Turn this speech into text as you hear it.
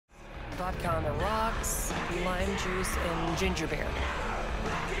vodka on the rocks, lime juice, and ginger beer.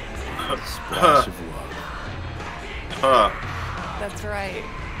 Splash of love. That's right.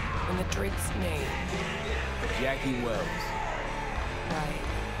 And the drink's name. Jackie Wells. Right.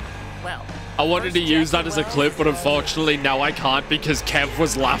 Well. I wanted to first use Jackie that as a Wells, clip, but then- unfortunately now I can't because Kev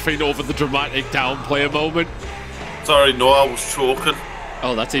was laughing over the dramatic downplay moment. Sorry, no, I was choking.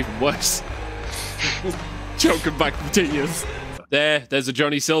 Oh, that's even worse. Choking back the tears. There's a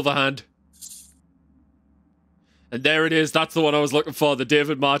Johnny Silverhand. And there it is. That's the one I was looking for, the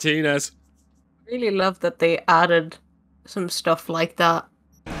David Martinez. Really love that they added some stuff like that.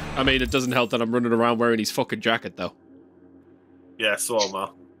 I mean, it doesn't help that I'm running around wearing his fucking jacket, though. Yeah, so am I.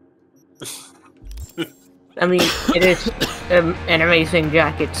 I mean, it is an amazing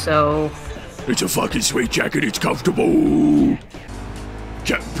jacket, so... It's a fucking sweet jacket, it's comfortable.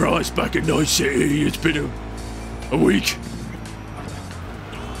 Captain Price back in Night City, it's been a week.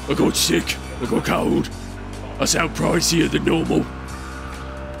 I got sick, I got cold. I sound pricier than normal.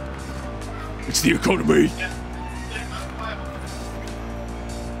 It's the economy.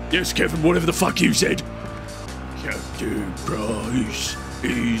 Yes, Kevin, whatever the fuck you said. Captain Price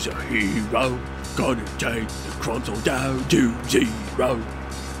is a hero. Gonna take the crimes all down to 0.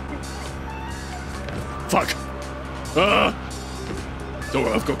 Fuck. Don't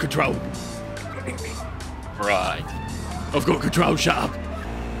worry, I've got control. Right. I've got control, shut up.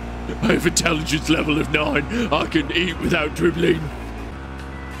 I have intelligence level of 9. I can eat without dribbling.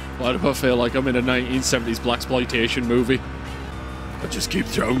 Why do I feel like I'm in a 1970s blaxploitation movie? I just keep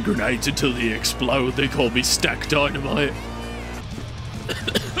throwing grenades until they explode. They call me Stack Dynamite.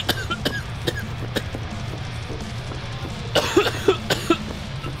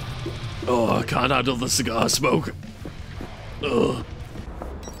 Oh, I can't handle the cigar smoke. Ugh.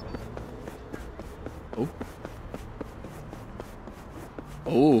 Oh.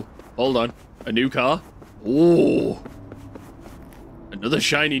 Oh, hold on. A new car? Oh. Another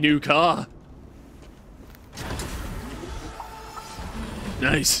shiny new car.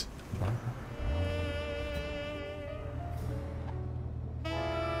 Nice.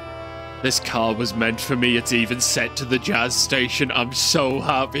 This car was meant for me. It's even set to the jazz station. I'm so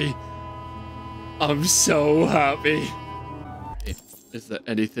happy. I'm so happy. Is there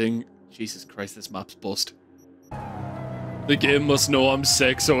anything? Jesus Christ, this map's bust. The game must know I'm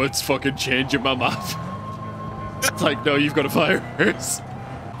sick, so it's fucking changing my map. It's like, no, you've got a virus.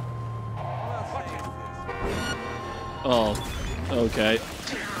 Oh, okay.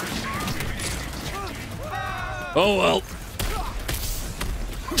 Oh well.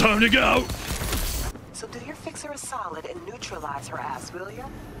 Time to go. So do your fixer a solid and neutralize her ass, will ya?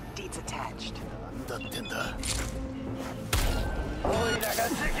 Deeds attached.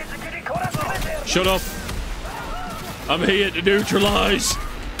 Shut up. I'm here to neutralize.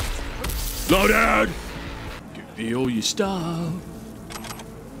 Slow down. Give me all your stuff.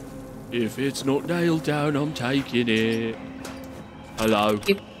 If it's not nailed down, I'm taking it. Hello.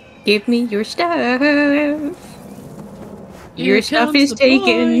 Give me your stuff. Here Your stuff comes is the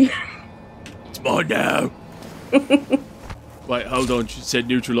taken. boy. It's mine now. Wait, hold on. She said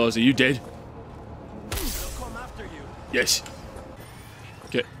neutralize. Are you dead? Yes.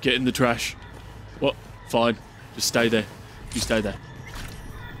 Get in the trash. What? Fine. Just stay there. You stay there.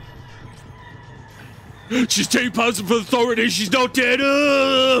 She's T-posing for authority. She's not dead.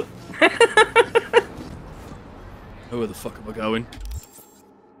 Where the fuck am I going?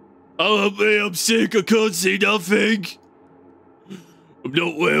 Oh, help me. I'm sick. I can't see nothing. I'm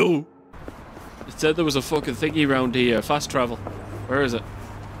not well. It said there was a fucking thingy around here. Fast travel. Where is it?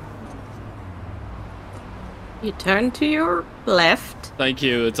 You turn to your left. Thank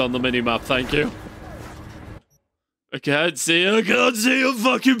you. It's on the mini-map. Thank you. I can't see. I can't see. I'm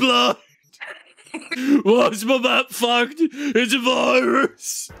fucking blind. Why's my map fucked? It's a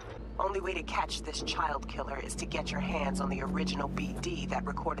virus. Only way to catch this child killer is to get your hands on the original BD that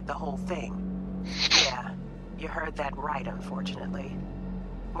recorded the whole thing. Yeah, you heard that right, unfortunately.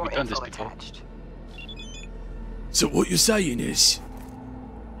 More We've done info this before. attached. So what you're saying is,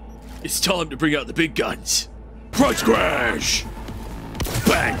 it's time to bring out the big guns. Price crash!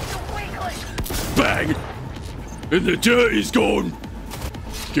 Bang! Bang! And the dirt is gone!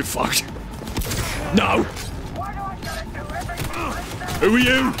 Get fucked. No! Who are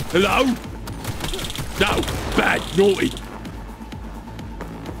you? Hello? No! Bad! Naughty!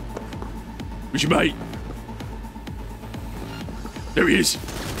 Where's your mate? There he is!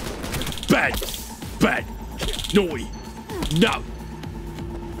 Bad! Bad! Naughty! No!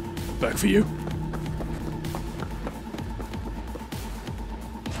 Back for you.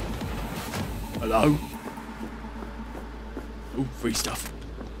 Hello? Oh, free stuff.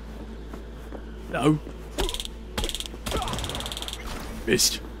 Hello?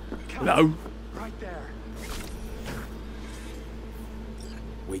 Missed. Hello? Right there.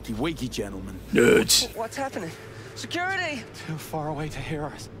 Wakey, wakey, gentlemen. Nerds. What's happening? Security! Too far away to hear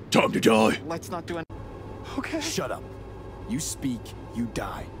us. Time to die. Let's not do it. Okay. Shut up. You speak, you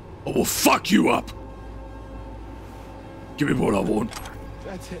die. I will fuck you up. Give me what I want.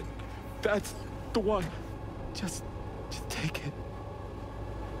 That's it. That's the one. Just take it.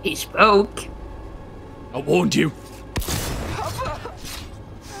 He spoke. I warned you. Papa!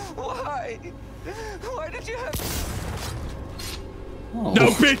 Why? Why did you have... No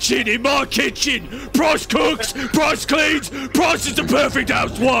bitching in my kitchen! Price cooks! Price cleans! Price is the perfect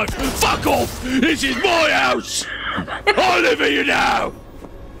housewife! Fuck off! This is my house! I live here now!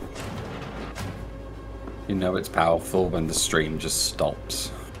 You know it's powerful when the stream just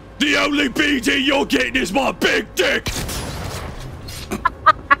stops. The only BD you're getting is my big dick!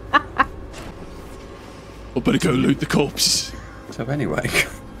 I better go loot the corpses. So anyway...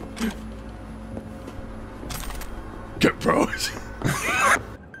 Get price.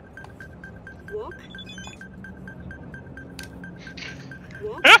 Walk.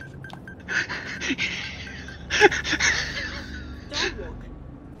 Walk. Don't walk.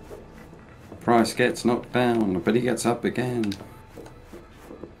 Price gets knocked down, but he gets up again.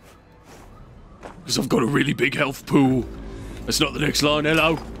 Because I've got a really big health pool. That's not the next line,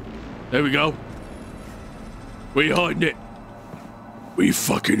 hello. There we go. Where you hiding it? Where you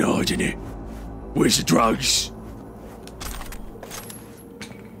fucking hiding it? Where's the drugs?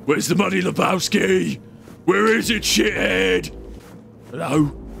 Where's the money, Lebowski? Where is it, shithead? Hello?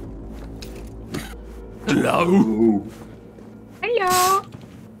 Hello? Hello.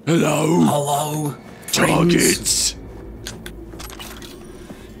 Hello? Hello? Targets!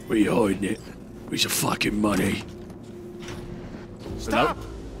 Where you hiding it? Where's your fucking money? Stop!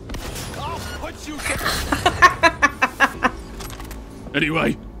 I'll put you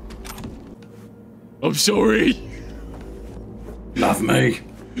Anyway. I'm sorry. Love me.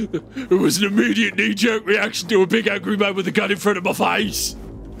 It was an immediate knee-jerk reaction to a big angry man with a gun in front of my face.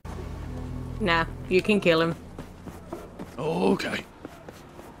 Nah, you can kill him. Oh, okay.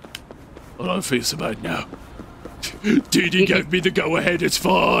 I don't feel so bad now. Didi gave me the go-ahead, it's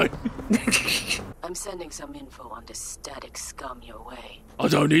fine. I'm sending some info on this static scum your way. I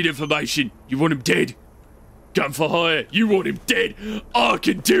don't need information. You want him dead? Gun for hire. You want him dead? I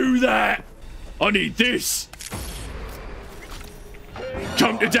can do that. I need this.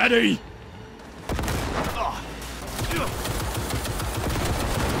 Come to daddy.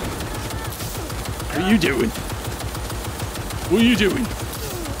 What are you doing? What are you doing?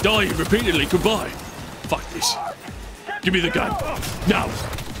 Dying repeatedly. Goodbye. Fuck this. Give me the gun. No.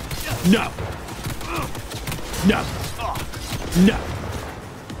 No. No. No.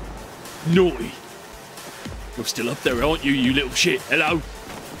 Naughty. You're still up there, aren't you, you little shit? Hello?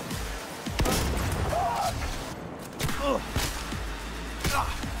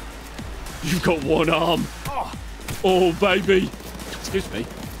 You've got one arm. Oh, baby. Excuse me.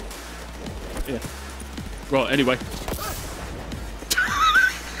 Yeah. Right, anyway.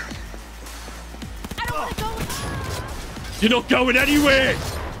 You're not going anywhere!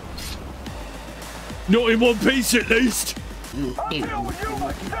 Not in one piece, at least!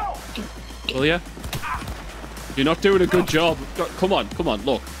 Oh, yeah? You're not doing a good job. Come on,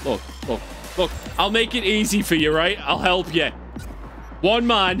 look. I'll make it easy for you, right? I'll help you. One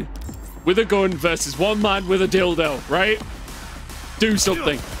man with a gun versus one man with a dildo, right? Do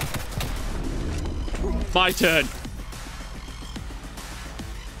something. My turn.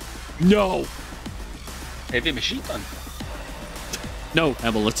 No. Heavy machine gun. No,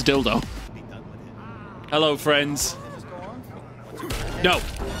 Emil, it's a dildo. Hello, friends. No.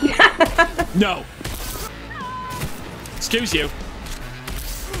 No. Excuse you.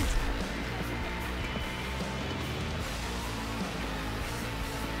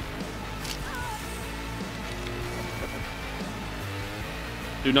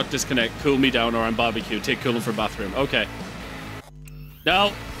 Do not disconnect. Cool me down or I'm barbecue. Take coolant from bathroom. Okay.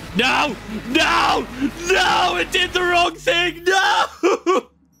 No. No! No! No! It did the wrong thing! No!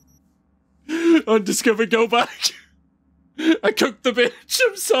 Undiscovered, go back. I cooked the bitch.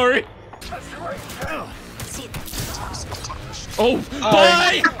 I'm sorry. Oh,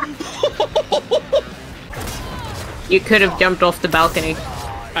 bye! You could have jumped off the balcony.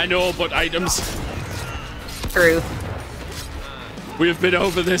 I know, but items. True. We have been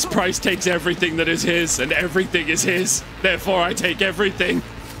over this. Price takes everything that is his, and everything is his. Therefore, I take everything.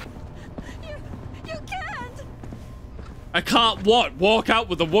 You can't! I can't what? Walk out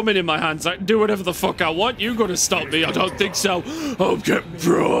with a woman in my hands. I can do whatever the fuck I want. You gonna stop me? I don't think so. I'm getting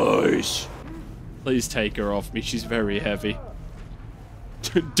Price. Please take her off me. She's very heavy.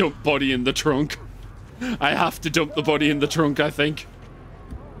 Dump body in the trunk. I have to dump the body in the trunk, I think.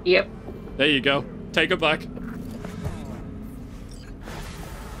 Yep. There you go. Take her back.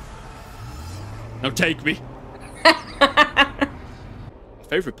 Now take me. My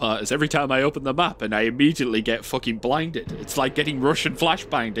favorite part is every time I open the map and I immediately get fucking blinded. It's like getting Russian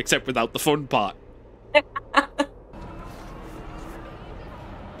flashbanged, except without the fun part.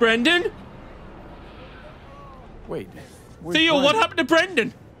 Brendan? Wait. Theo, what happened to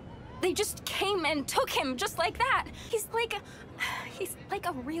Brendan? They just came and took him just like that. He's like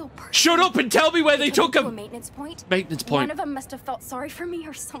a real person. Shut up and tell me where they took To a him. maintenance point. Maintenance point. One of them must have felt sorry for me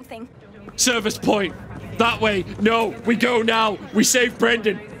or something. Service point. That way. No, we go now. We save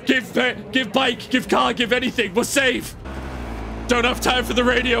Brendan. Give bike, give car, give anything. We'll save. Don't have time for the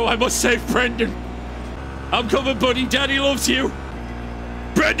radio. I must save Brendan. I'm coming, buddy. Daddy loves you.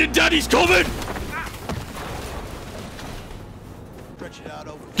 Brendan, Daddy's coming.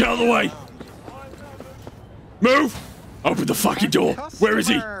 Get out of the way. Move. Open the fucking door. Where is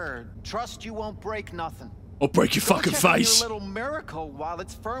he? Trust you won't break nothing. I'll break your fucking face. Your little miracle while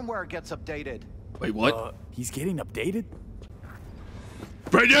its firmware gets updated. Wait, what? He's getting updated?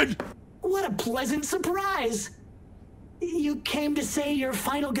 Brendan! What a pleasant surprise! You came to say your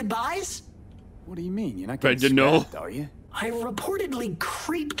final goodbyes? What do you mean? You're not Brendan, getting scrapped, are you? I reportedly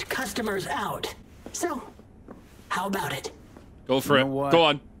creeped customers out. So, how about it? Go for it. Go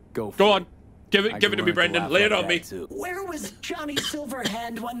on. Go on. Give it to me, Brendan. Lay it on me. Where was Johnny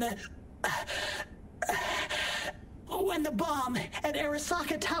Silverhand when the bomb at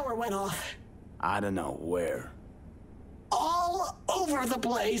Arasaka Tower went off? I don't know. Where? All over the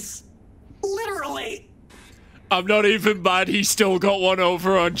place. Literally. I'm not even mad he still got one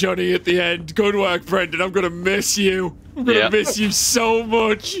over on Johnny at the end. Good work, Brendan. I'm gonna miss you. I'm gonna miss you so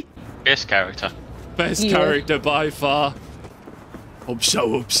much. Best character. Best character by far. I'm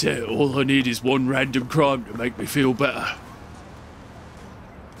so upset. All I need is one random crime to make me feel better.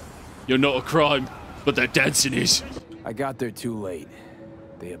 You're not a crime, but that dancing is. I got there too late.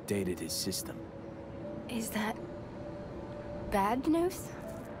 They updated his system. Is that bad news?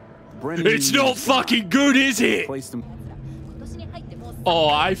 It's not fucking good, is it? Oh,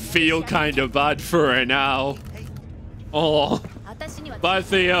 I feel kind of bad for her now. Oh. Bye,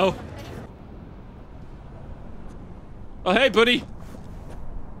 Theo. Oh, hey, buddy.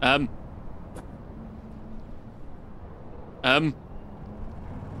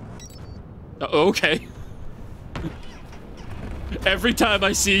 Okay. Every time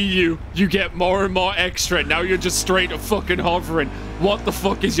I see you, you get more and more extra. Now you're just straight up fucking hovering. What the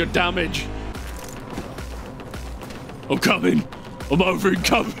fuck is your damage? I'm coming. I'm over and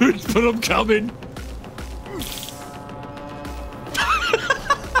coming, but I'm coming.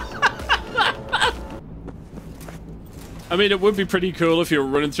 I mean, it would be pretty cool if you were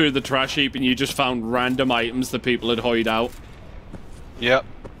running through the trash heap and you just found random items that people had hoid out. Yep.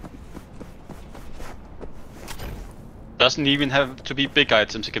 Doesn't even have to be big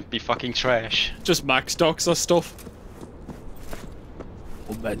items, it can be fucking trash. Just max stocks or stuff.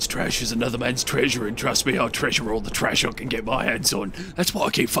 One man's trash is another man's treasure, and trust me, I'll treasure all the trash I can get my hands on. That's why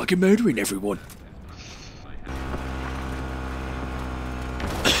I keep fucking murdering everyone.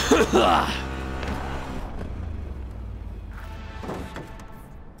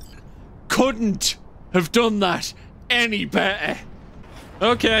 Couldn't have done that any better.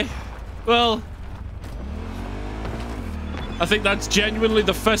 Okay, well, I think that's genuinely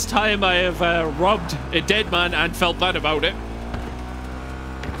the first time I have robbed a dead man and felt bad about it.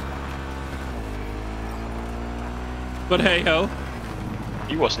 But hey ho.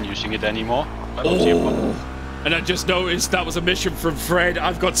 He wasn't using it anymore. I don't see a problem. And I just noticed that was a mission from Fred.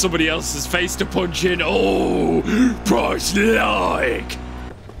 I've got somebody else's face to punch in. Oh, price-like.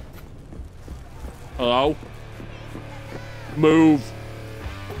 Hello? Move.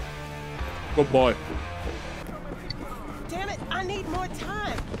 Good boy. Damn it, I need more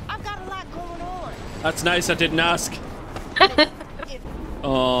time. I've got a lot going on. That's nice, I didn't ask.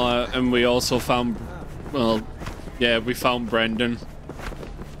 Oh, and we also found, well, yeah, we found Brendan.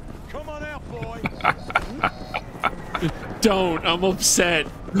 Come on out, boy. Don't, I'm upset.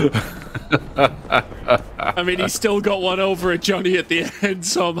 I mean, he still got one over at Johnny at the end,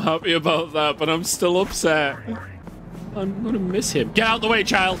 so I'm happy about that, but I'm still upset. I'm gonna miss him. Get out the way,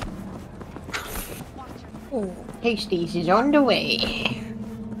 child! Oh, Hasties is on the way.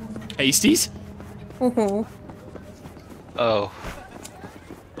 Hasties? Mm-hmm. Oh.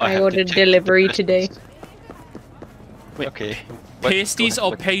 I ordered delivery today. Wait, okay. Pasties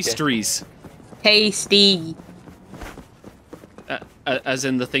or pastries? Tasty. As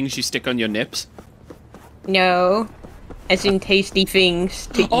in the things you stick on your nips? No. As in tasty things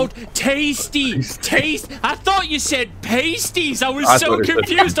to Oh, eat. tasty! Taste! I thought you said pasties! I was That's so what it said.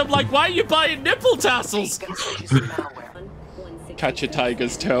 confused. I'm like, why are you buying nipple tassels? Catch a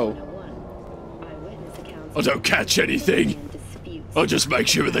tiger's toe. I don't catch anything. I just make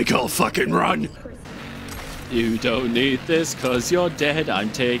sure they can't fucking run. You don't need this cause you're dead.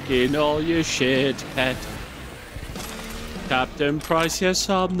 I'm taking all your shit, pet. Captain Price, yes,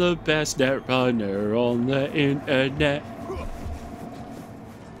 I'm the best net runner on the internet.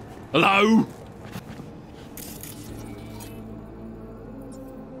 Hello?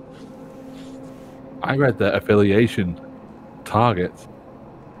 I read the affiliation target.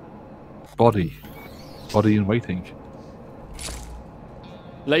 Body in waiting.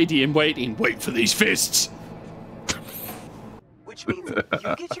 Lady in waiting. Wait for these fists. Which means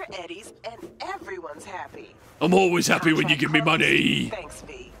you get your eddies and everyone's happy. I'm always happy when you give me money. Thanks,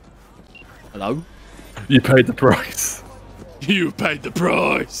 V. Hello? You paid the price. You paid the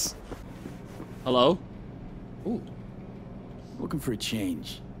price. Hello? Ooh. Looking for a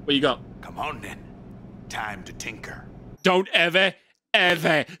change. What you got? Come on then. Time to tinker. Don't ever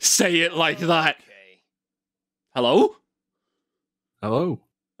say it like that. Hello? Hello?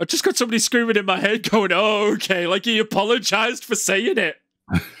 I just got somebody screaming in my head going, oh, okay, like he apologized for saying it.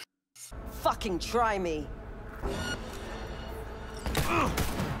 Fucking try me.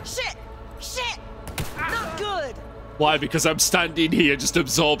 Shit! Shit! Not good! Why? Because I'm standing here just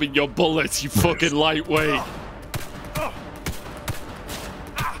absorbing your bullets, you fucking lightweight.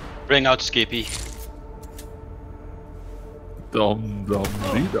 Bring out Skippy. Dum dum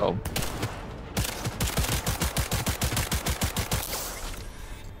dee dum.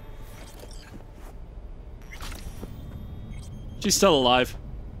 She's still alive.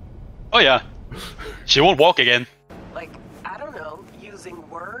 Oh yeah. She won't walk again. Like, I don't know, using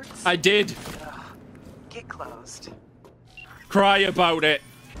words? I did. Get closed. Cry about it.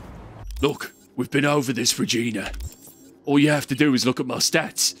 Look, we've been over this, Regina. All you have to do is look at my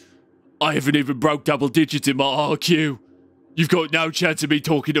stats. I haven't even broke double digits in my RQ. You've got no chance of me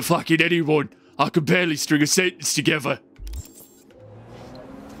talking to fucking anyone. I can barely string a sentence together.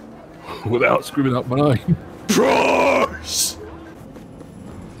 Without screwing up my name. Price!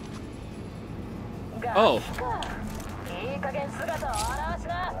 Oh.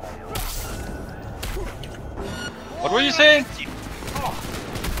 What were you saying?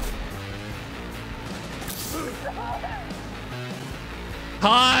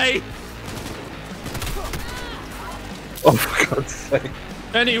 Hi! Oh, for God's sake.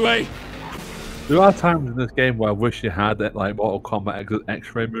 Anyway. There are times in this game where I wish you had that, like, Mortal Kombat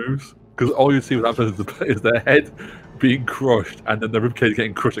X-ray moves. Because all you see with that is their head being crushed and then the ribcage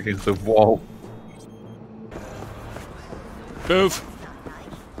getting crushed against the wall. Move.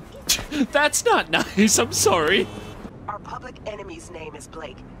 That's not nice, I'm sorry. Our public enemy's name is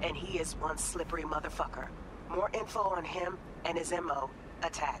Blake, and he is one slippery motherfucker. More info on him and his MO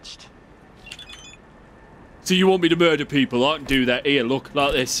attached. So you want me to murder people? I can do that. Here, look,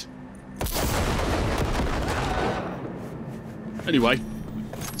 like this. Anyway,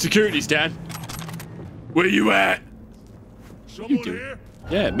 security's down. Where you at? You do.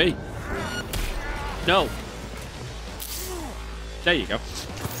 Yeah, me. No. There you go.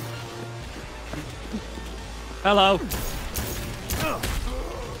 Hello.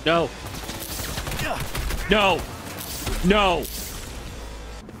 No. No. No.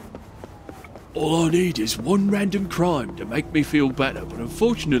 All I need is one random crime to make me feel better, but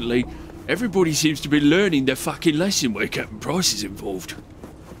unfortunately, everybody seems to be learning their fucking lesson where Captain Price is involved.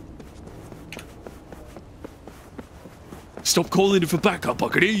 Stop calling him for backup, I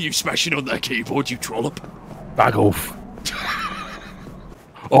can hear you smashing on that keyboard, you trollop. Back off.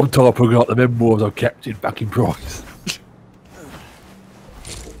 I'm typing out the memoirs of Captain fucking Price.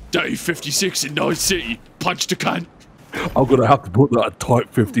 Day 56 in Night City, punched a cunt. I'm gonna have to put that at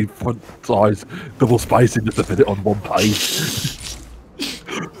type 50 font size double spacing just to fit it on one page.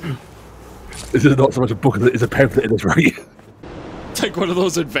 This is not so much a book as it is a pamphlet in this rate. It's like one of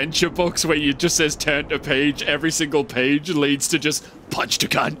those adventure books where you just says turn to page, every single page leads to just punched a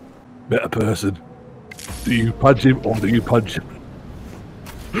cunt. Met a person. Do you punch him or do you punch him?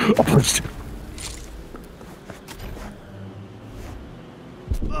 I punched him.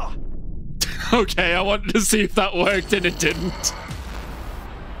 Okay, I wanted to see if that worked and it didn't.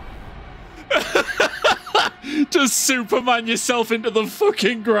 Just Superman yourself into the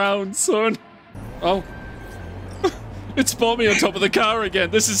fucking ground, son. Oh. It spawned me on top of the car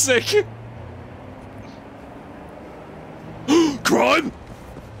again. This is sick. Crime?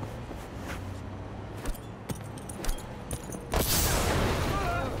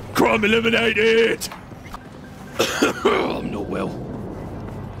 Crime eliminated! I'm not well.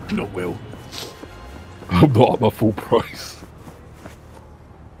 Not well. I'm not at my full price.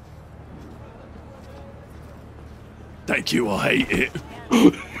 Thank you, I hate it.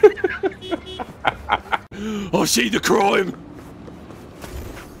 I see the crime.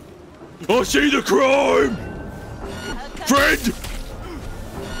 I see the crime. Friend!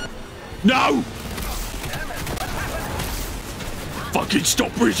 No! Fucking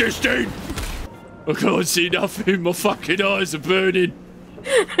stop resisting! I can't see nothing, my fucking eyes are burning.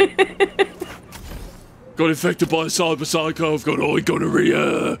 Got infected by a cyber psycho, I've got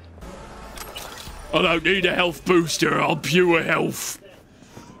gonorrhea. I don't need a health booster, I'm pure health.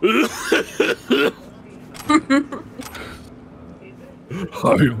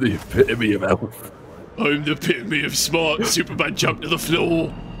 I'm the epitome of health. I'm the epitome of smart. Superman jumped to the floor.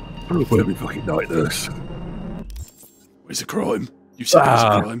 Where we fucking night nurse? Where's the crime? You said there's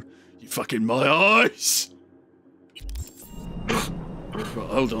a crime. You fucking my eyes. Right,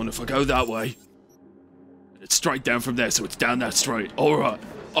 hold on, if I go that way. It's straight down from there, so it's down that straight. Alright,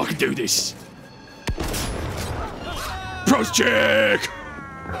 I can do this. Pros check!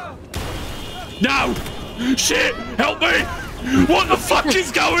 No! Shit! Help me! What the fuck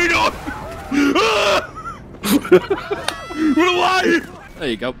is going on? Run away! There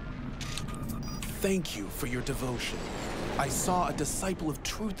you go. Thank you for your devotion. I saw a disciple of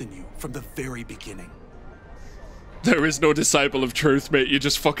truth in you from the very beginning. There is no disciple of truth, mate. You're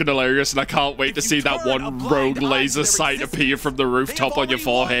just fucking hilarious, and I can't wait to see that one rogue laser sight appear from the rooftop on your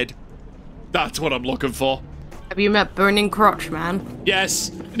forehead. That's what I'm looking for. Have you met Burning Crotch, man? Yes,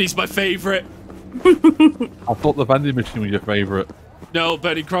 and he's my favourite. I thought the vending machine was your favourite. No,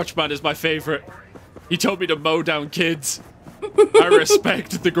 Burning Crotch Man is my favourite. He told me to mow down kids. I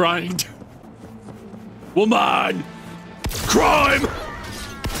respect the grind. Woman! Crime!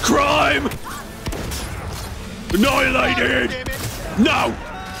 Crime! Annihilated! No!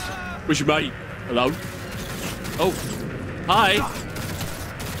 Where's your mate? Hello? Oh. Hi.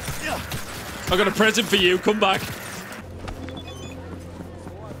 I got a present for you. Come back.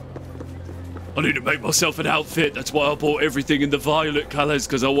 I need to make myself an outfit. That's why I bought everything in the violet colours,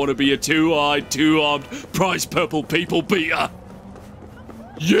 because I want to be a two-eyed, two-armed, prize purple people beater.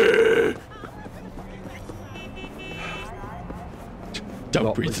 Yeah!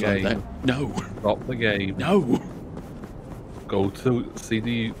 Don't breathe like that. No. Stop the game. No. Go to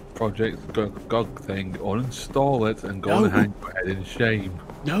CD Projekt GOG thing, uninstall it, and go and hang your head in shame.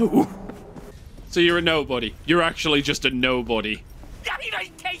 No. So you're a nobody. You're actually just a nobody.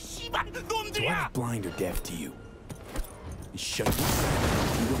 Do I look blind or deaf to you? Shut up. You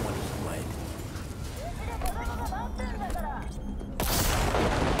don't want his blood.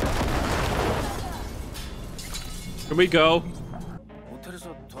 Can we go?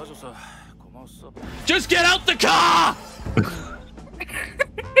 Just get out the car! In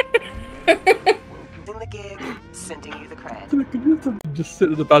the gig, sending you the cred. Just sit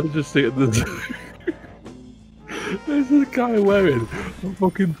in the passenger seat and there's this guy wearing a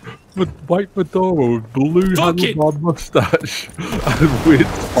fucking white fedora with blue handlebar mustache and weird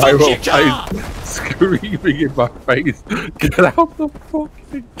spiral face screaming in my face. Get out the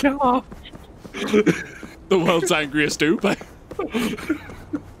fucking car! The world's angriest Uber.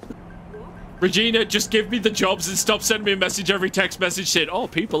 Regina, just give me the jobs and stop sending me a message every text message saying, oh,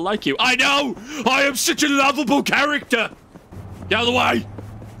 people like you. I know! I am such a lovable character! Get out of the way!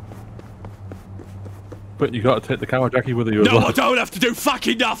 But you gotta take the camera Jackie with you as No, well. I don't have to do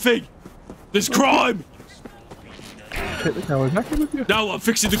fucking nothing! There's crime! Take the camera Jackie with you? No, I'm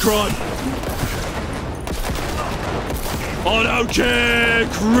fixing the crime! I don't care!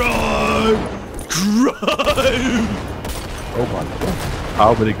 Crime! Crime! Oh my god.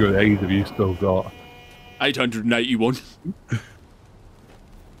 How many grenades have you still got? 881.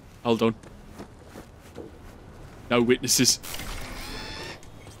 Hold on. No witnesses.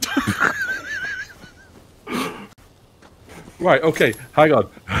 Right, okay, hang on.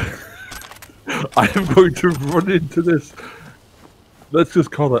 I am going to run into this. Let's just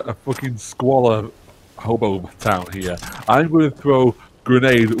call it a fucking squalor hobo town here. I'm going to throw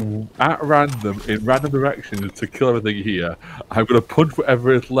grenades at random in random directions to kill everything here. I'm going to punch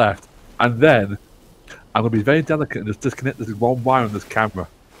whatever is left, and then I'm going to be very delicate and just disconnect this one wire on this camera.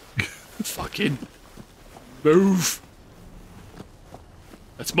 Fucking move.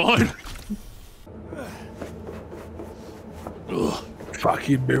 That's mine. Ugh.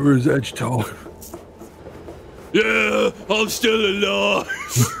 Fucking Mirror's Edge time. Yeah, I'm still alive.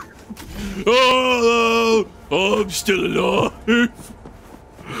 Oh, I'm still alive.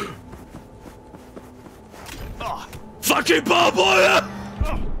 Fucking barbed wire!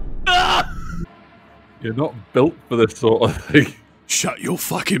 Ah! You're not built for this sort of thing. Shut your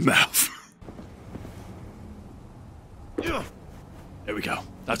fucking mouth. There we go.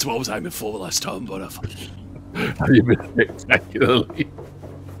 That's what I was aiming for last time, but You missed spectacularly.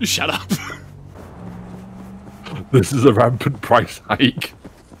 Shut up. This is a rampant price hike.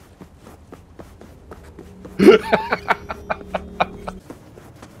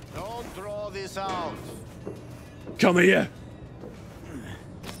 Don't draw this out. Come here.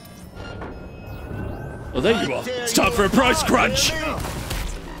 Oh, there you are. It's time for a price crunch.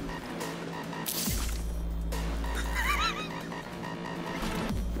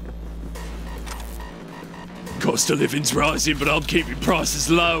 Cost of living's rising, but I'm keeping prices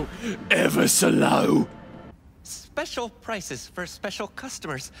low. Ever so low. Special prices for special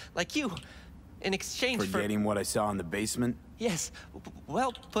customers like you. In exchange Forgetting what I saw in the basement? Yes.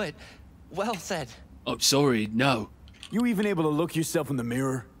 Well put. Well said. I'm sorry, no. You even able to look yourself in the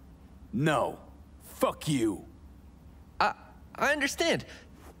mirror? No. Fuck you. I understand.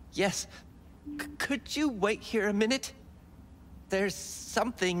 Yes. Could you wait here a minute? There's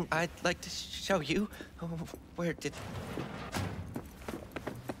something I'd like to show you. Where did...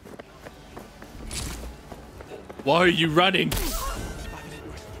 Why are you running?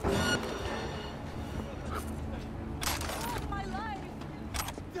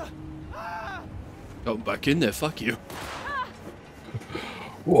 Go back in there, fuck you.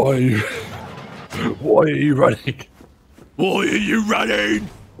 Why are you running? Why are you running?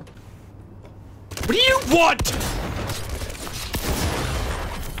 What do you want?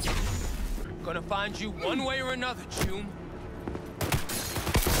 Gonna find you one way or another, Choom.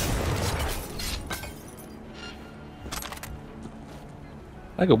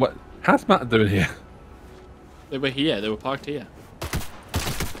 Hang on, what? How's Matt doing here? They were here. They were parked here.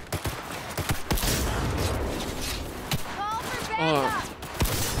 Oh.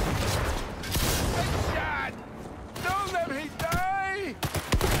 Don't let me die!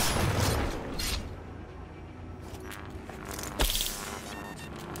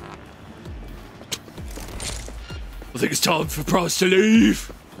 I think it's time for Price to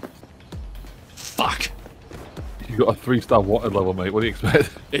leave. Fuck. You got a 3-star water level, mate. What do you expect?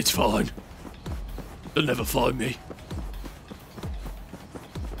 It's fine. They'll never find me.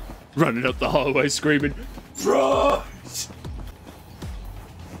 Running up the hallway screaming, Price!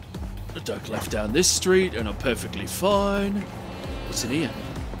 The duck left down this street and I'm perfectly fine. What's in here?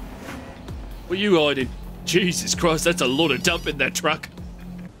 What are you hiding? Jesus Christ, that's a lot of dump in that truck.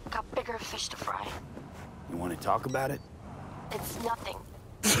 Got bigger fish to fry. You want to talk about it? It's nothing.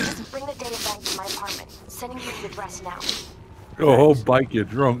 Just bring the data back to my apartment. Sending you the address now. Go home, bike, you're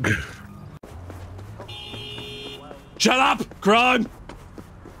drunk. Shut up, crime!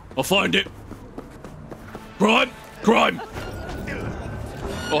 I'll find it. Crime! Crime!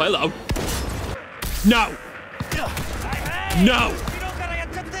 Oh, hello. No! No!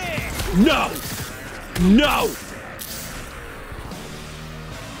 No! No!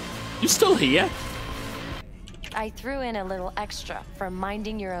 You still here? I threw in a little extra for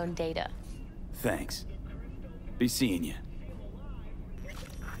minding your own data. Thanks. Be seeing you.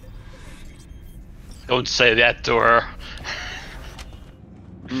 Don't say that to her.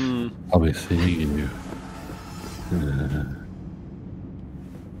 I'll be seeing you.